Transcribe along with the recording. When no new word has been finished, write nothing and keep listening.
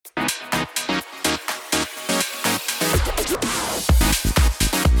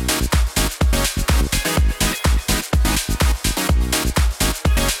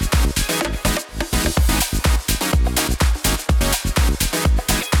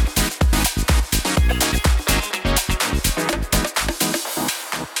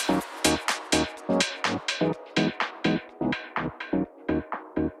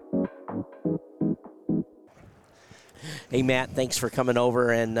Hey, Matt, thanks for coming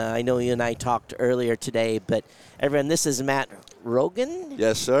over. And I know you and I talked earlier today, but everyone, this is Matt Rogan?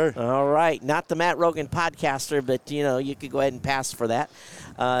 Yes, sir. All right. Not the Matt Rogan podcaster, but, you could go ahead and pass for that.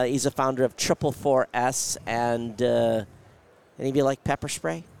 He's a founder of Triple4s. And any of you like pepper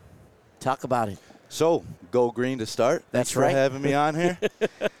spray? Talk about it. So, go green to start. That's Thanks right. for having me on here.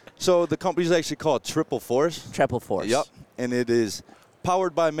 So, the company's actually called Triple4s. Triple4s. Yep. And it is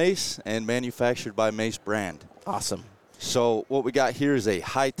powered by Mace and manufactured by Mace brand. Awesome. So, what we got here is a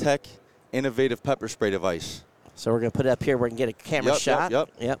high-tech, innovative pepper spray device. So we're going to put it up here where we can get a camera shot.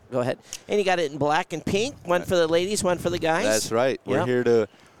 Yep. Go ahead. And you got it in black and pink. One for the ladies, one for the guys. That's right. We're here to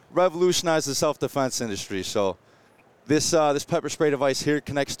revolutionize the self-defense industry. So, this pepper spray device here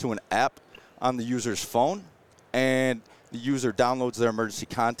connects to an app on the user's phone, and the user downloads their emergency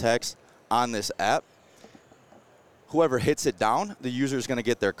contacts on this app. Whoever hits it down, the user is going to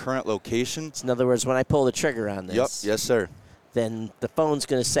get their current location. So in other words, when I pull the trigger on this, Yes, sir. Then the phone's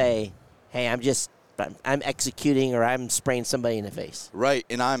going to say, "Hey, I'm executing, or I'm spraying somebody in the face." Right,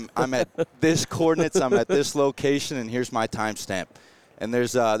 and I'm at this coordinates, I'm at this location, and here's my timestamp. And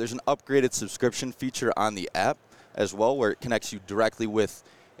there's an upgraded subscription feature on the app as well, where it connects you directly with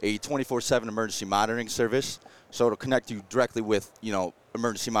a 24/7 emergency monitoring service. So it'll connect you directly with,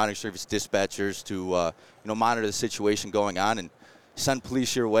 emergency monitoring service dispatchers to, monitor the situation going on and send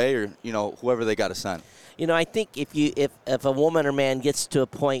police your way, or, whoever they got to send. I think if a woman or man gets to a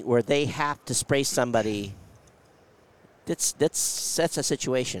point where they have to spray somebody, that's a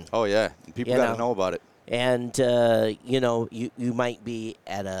situation. Oh, yeah. And people got to know about it. And, you might be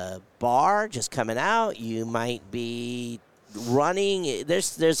at a bar just coming out. You might be running.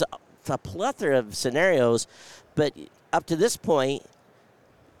 There's a plethora of scenarios, but up to this point,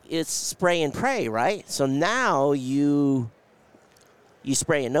 it's spray and pray, right? So now you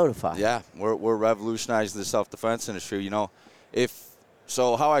spray and notify. Yeah, we're revolutionizing the self-defense industry. How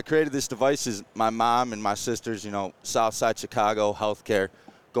I created this device is my mom and my sisters, Southside Chicago, healthcare,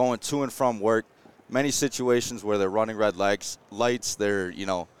 going to and from work, many situations where they're running red lights, they're,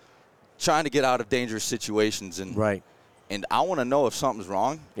 trying to get out of dangerous situations. And right. And I want to know if something's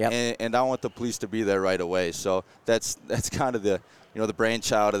wrong, and I want the police to be there right away. So that's kind of the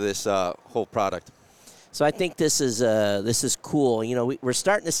brainchild of this whole product. So I think this is cool. We're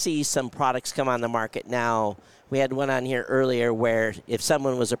starting to see some products come on the market now. We had one on here earlier where if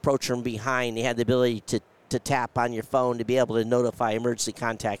someone was approaching from behind, they had the ability to tap on your phone to be able to notify emergency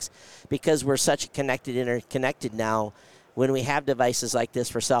contacts. Because we're such interconnected now, when we have devices like this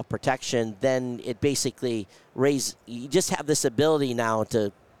for self-protection, then it basically you just have this ability now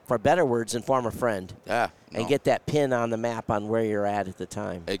to, for better words, inform a friend. Yeah. And get that pin on the map on where you're at the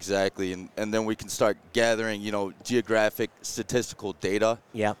time. Exactly. And then we can start gathering, geographic statistical data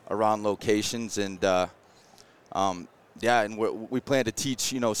around locations. And, and we plan to teach,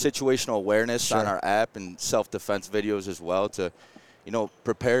 situational awareness on our app and self-defense videos as well to,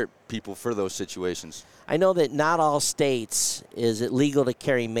 prepare people for those situations. I know that not all states is it legal to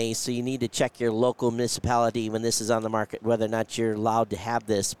carry mace, so you need to check your local municipality when this is on the market, whether or not you're allowed to have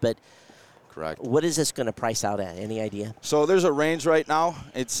this. But correct. What is this going to price out at? Any idea? So there's a range right now.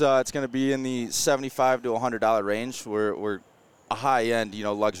 It's going to be in the $75 to $100 range. We're a high-end,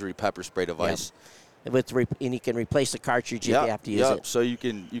 luxury pepper spray device. Yep. And you can replace the cartridge if you have to use it. So you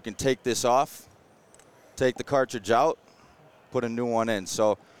can take this off, take the cartridge out, put a new one in.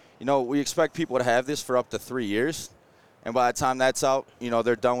 So, we expect people to have this for up to 3 years. And by the time that's out,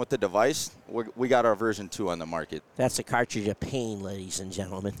 they're done with the device. We got our version 2 on the market. That's a cartridge of pain, ladies and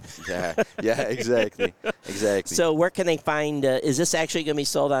gentlemen. Yeah, exactly. So where can they find, is this actually going to be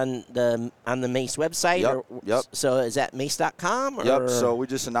sold on the Mace website? Yep. So is that mace.com? Yep, so we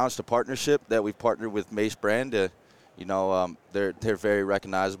just announced a partnership that we've partnered with Mace brand. They're very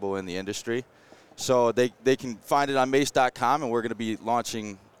recognizable in the industry. So they can find it on mace.com, and we're going to be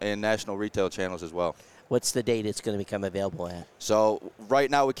launching in national retail channels as well. What's the date it's going to become available at? So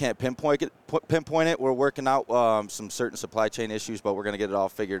right now we can't pinpoint it. We're working out some certain supply chain issues, but we're going to get it all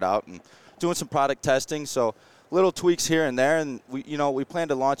figured out and doing some product testing. So little tweaks here and there, and we plan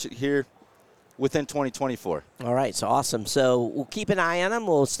to launch it here within 2024. All right, so awesome. So we'll keep an eye on them.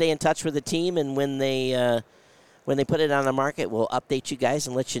 We'll stay in touch with the team, and when they put it on the market, we'll update you guys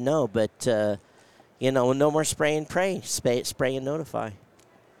and let you know. But no more spray and pray. Spray and notify.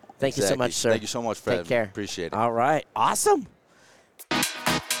 Thank you so much, sir. Thank you so much, Fred. Take care. Appreciate it. All right. Awesome.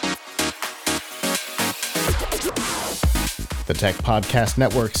 The Tech Podcast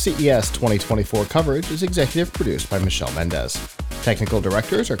Network CES 2024 coverage is executive produced by Michelle Mendez. Technical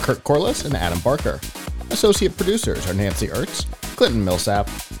directors are Kurt Corliss and Adam Barker. Associate producers are Nancy Ertz, Clinton Millsap,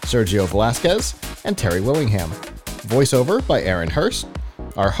 Sergio Velasquez, and Terry Willingham. Voiceover by Aaron Hurst.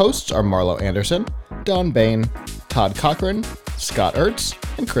 Our hosts are Marlo Anderson, Don Bain, Todd Cochran, Scott Ertz,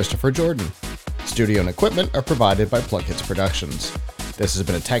 and Christopher Jordan. Studio and equipment are provided by Plug Hits Productions. This has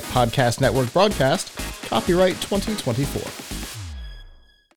been a Tech Podcast Network broadcast, copyright 2024.